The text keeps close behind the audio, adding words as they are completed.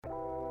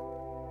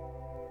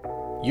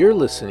You're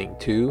listening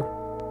to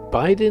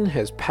Biden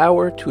Has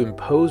Power to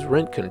Impose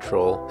Rent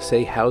Control,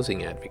 Say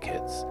Housing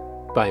Advocates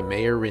by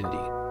Meir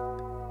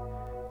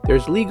Rinde.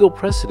 There's legal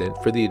precedent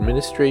for the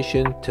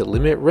administration to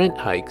limit rent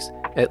hikes,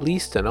 at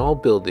least on all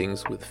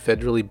buildings with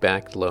federally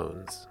backed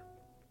loans.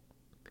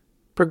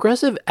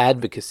 Progressive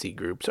advocacy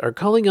groups are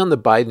calling on the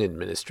Biden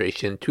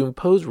administration to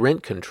impose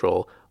rent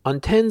control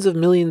on tens of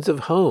millions of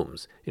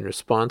homes in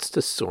response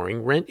to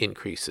soaring rent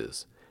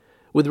increases.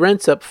 With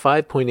rents up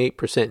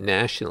 5.8%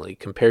 nationally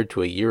compared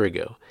to a year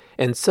ago,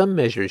 and some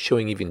measures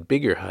showing even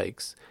bigger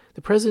hikes,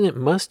 the president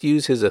must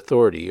use his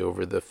authority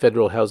over the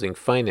Federal Housing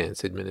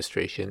Finance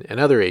Administration and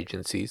other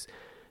agencies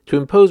to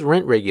impose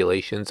rent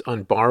regulations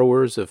on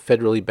borrowers of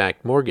federally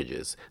backed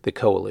mortgages, the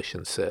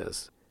coalition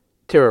says.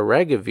 Tara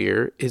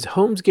Ragavir is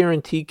Homes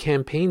Guarantee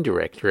campaign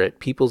director at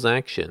People's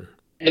Action.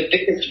 The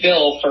biggest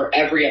bill for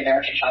every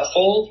American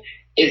household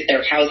is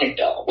their housing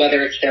bill,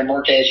 whether it's their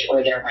mortgage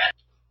or their rent.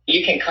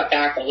 You can cut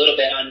back a little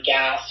bit on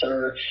gas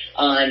or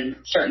on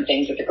certain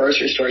things at the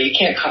grocery store. You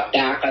can't cut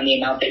back on the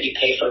amount that you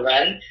pay for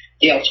rent.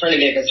 The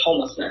alternative is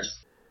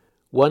homelessness.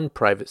 One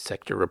private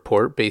sector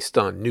report based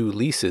on new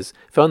leases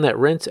found that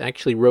rents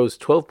actually rose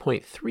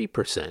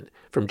 12.3%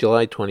 from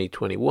July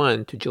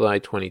 2021 to July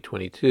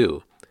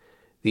 2022.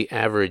 The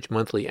average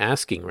monthly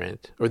asking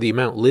rent, or the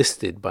amount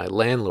listed by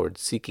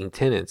landlords seeking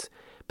tenants,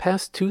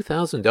 passed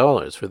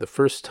 $2,000 for the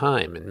first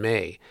time in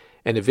May,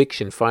 and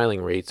eviction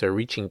filing rates are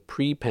reaching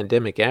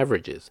pre-pandemic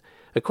averages,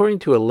 according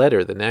to a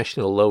letter the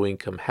National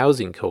Low-Income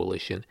Housing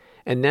Coalition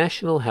and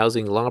National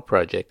Housing Law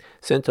Project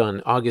sent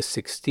on August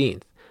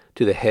 16th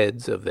to the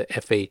heads of the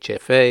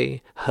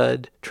FHFA,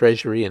 HUD,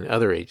 Treasury, and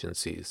other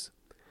agencies.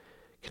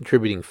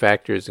 Contributing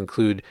factors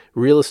include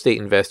real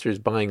estate investors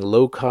buying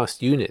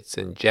low-cost units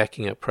and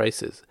jacking up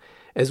prices,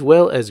 as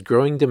well as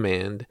growing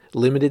demand,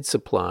 limited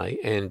supply,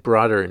 and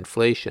broader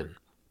inflation.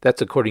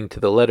 That's according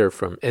to the letter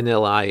from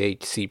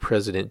NLIHC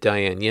President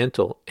Diane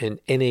Yentl and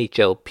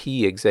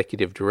NHLP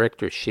Executive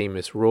Director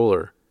Seamus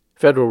Roller.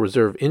 Federal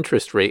Reserve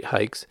interest rate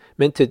hikes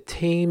meant to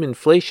tame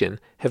inflation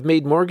have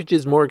made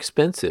mortgages more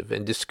expensive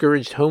and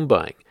discouraged home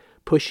buying,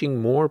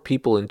 pushing more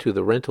people into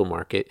the rental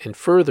market and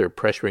further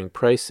pressuring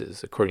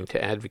prices, according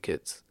to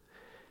advocates.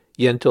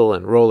 Yentl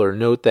and Roller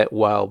note that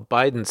while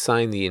Biden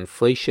signed the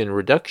Inflation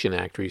Reduction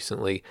Act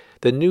recently,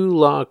 the new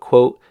law,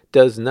 quote,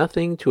 does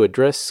nothing to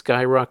address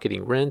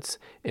skyrocketing rents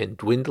and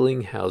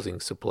dwindling housing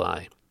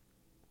supply.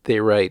 They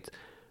write,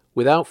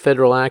 without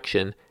federal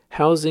action,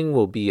 housing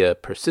will be a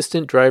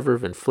persistent driver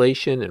of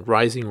inflation and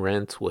rising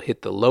rents will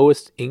hit the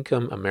lowest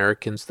income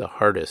Americans the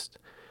hardest.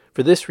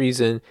 For this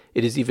reason,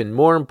 it is even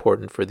more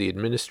important for the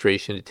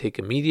administration to take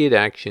immediate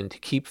action to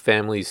keep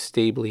families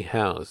stably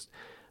housed.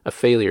 A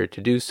failure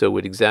to do so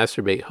would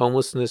exacerbate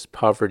homelessness,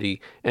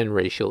 poverty, and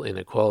racial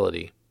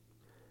inequality.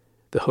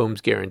 The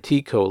Homes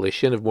Guarantee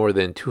Coalition of more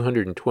than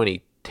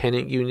 220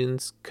 tenant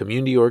unions,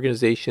 community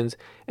organizations,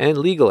 and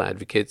legal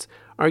advocates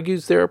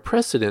argues there are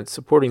precedents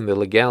supporting the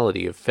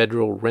legality of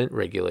federal rent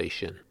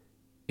regulation.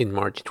 In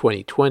March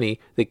 2020,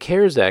 the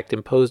CARES Act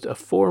imposed a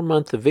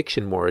 4-month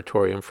eviction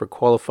moratorium for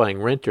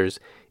qualifying renters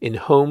in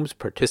homes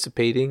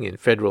participating in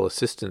federal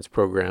assistance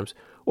programs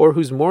or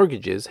whose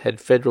mortgages had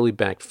federally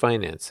backed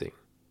financing.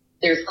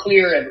 There's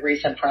clear and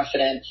recent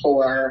precedent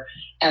for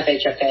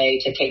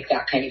FHFA to take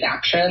that kind of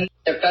action.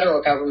 The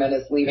federal government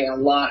is leaving a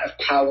lot of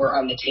power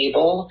on the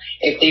table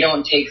if they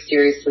don't take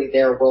seriously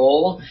their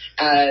role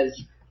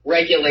as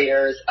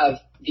regulators of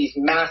these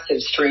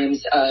massive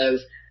streams of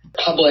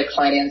public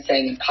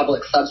financing and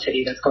public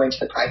subsidy that's going to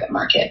the private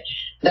market.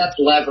 That's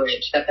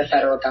leverage that the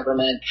federal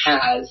government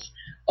has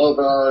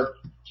over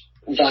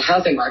the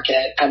housing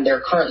market, and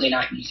they're currently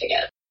not using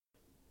it.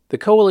 The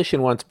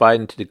coalition wants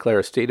Biden to declare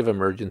a state of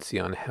emergency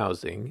on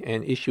housing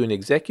and issue an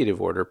executive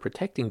order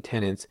protecting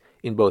tenants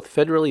in both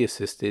federally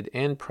assisted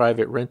and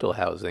private rental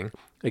housing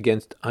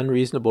against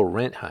unreasonable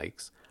rent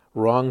hikes,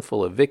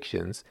 wrongful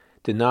evictions,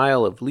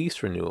 denial of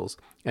lease renewals,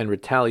 and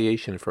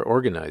retaliation for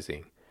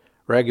organizing.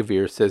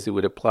 Ragavir says it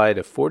would apply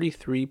to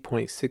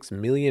 43.6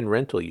 million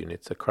rental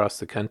units across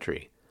the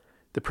country.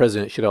 The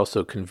president should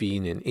also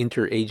convene an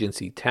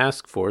interagency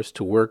task force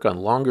to work on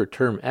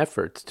longer-term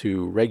efforts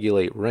to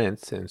regulate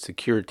rents and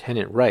secure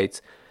tenant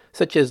rights,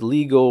 such as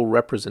legal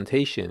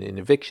representation in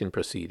eviction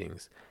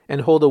proceedings,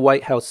 and hold a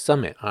White House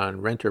summit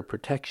on renter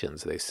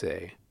protections, they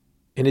say.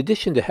 In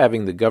addition to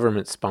having the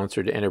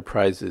government-sponsored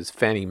enterprises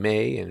Fannie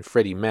Mae and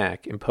Freddie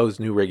Mac impose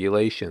new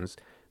regulations,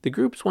 the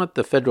groups want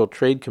the Federal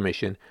Trade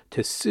Commission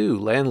to sue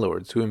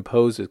landlords who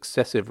impose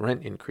excessive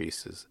rent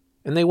increases.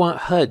 And they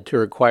want HUD to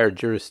require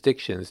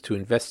jurisdictions to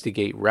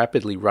investigate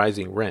rapidly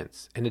rising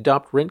rents and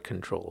adopt rent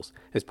controls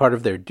as part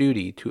of their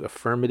duty to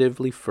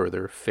affirmatively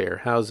further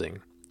fair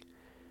housing.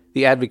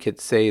 The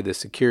advocates say the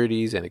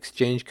Securities and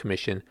Exchange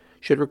Commission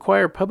should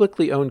require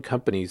publicly owned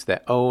companies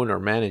that own or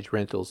manage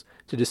rentals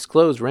to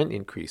disclose rent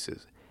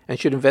increases and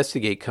should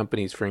investigate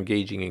companies for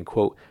engaging in,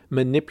 quote,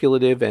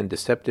 manipulative and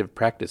deceptive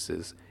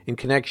practices in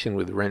connection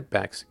with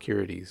rent-backed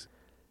securities.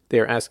 They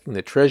are asking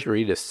the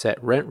Treasury to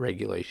set rent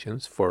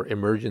regulations for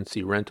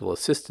emergency rental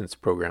assistance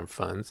program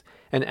funds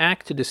and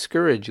act to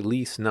discourage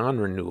lease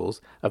non-renewals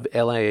of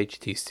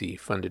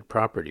LIHTC-funded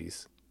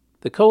properties.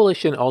 The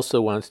coalition also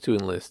wants to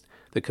enlist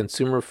the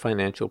Consumer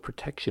Financial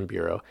Protection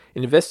Bureau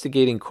in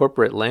investigating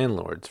corporate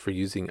landlords for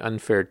using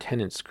unfair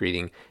tenant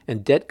screening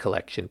and debt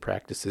collection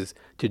practices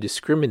to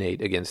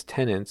discriminate against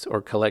tenants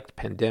or collect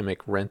pandemic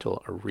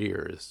rental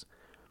arrears.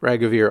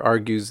 Raghuveer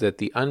argues that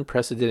the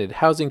unprecedented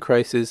housing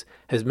crisis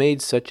has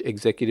made such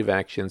executive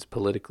actions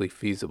politically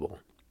feasible.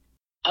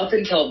 Up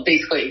until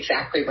basically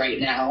exactly right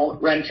now,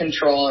 rent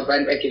control and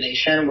rent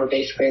regulation were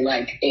basically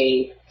like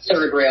a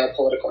third rail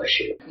political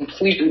issue,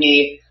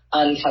 completely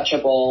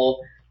untouchable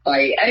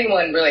by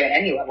anyone really at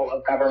any level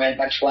of government,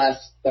 much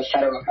less the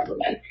federal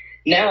government.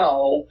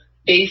 Now,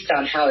 based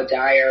on how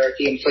dire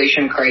the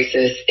inflation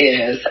crisis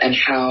is and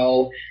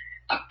how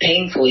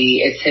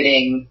painfully it's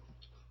hitting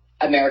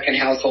American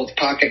households'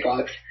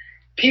 pocketbooks,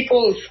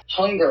 people's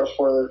hunger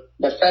for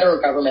the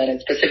federal government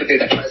and specifically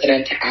the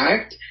president to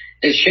act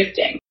is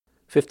shifting.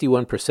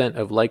 51%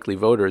 of likely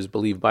voters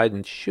believe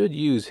Biden should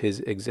use his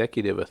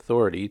executive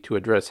authority to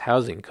address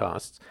housing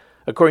costs,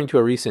 according to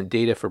a recent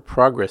Data for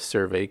Progress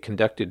survey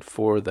conducted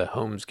for the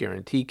Homes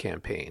Guarantee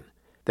campaign.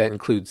 That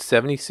includes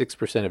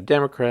 76% of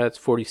Democrats,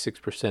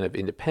 46% of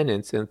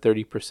independents, and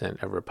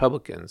 30% of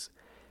Republicans.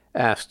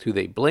 Asked who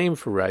they blame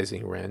for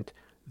rising rent,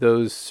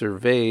 those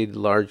surveyed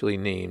largely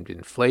named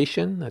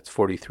inflation, that's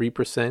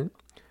 43%,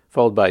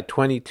 followed by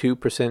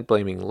 22%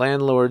 blaming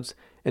landlords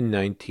and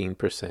 19%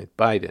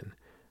 Biden.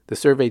 The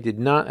survey did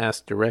not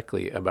ask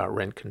directly about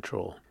rent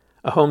control.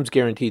 A Homes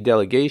Guarantee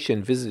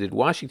delegation visited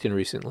Washington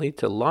recently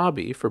to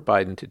lobby for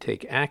Biden to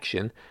take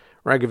action.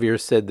 Raghuveer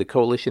said the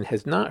coalition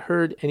has not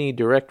heard any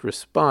direct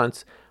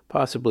response,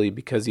 possibly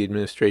because the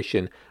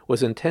administration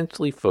was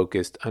intensely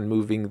focused on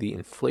moving the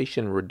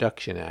Inflation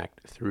Reduction Act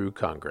through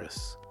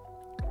Congress.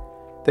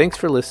 Thanks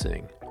for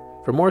listening.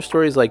 For more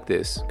stories like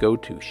this, go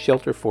to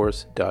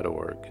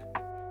shelterforce.org.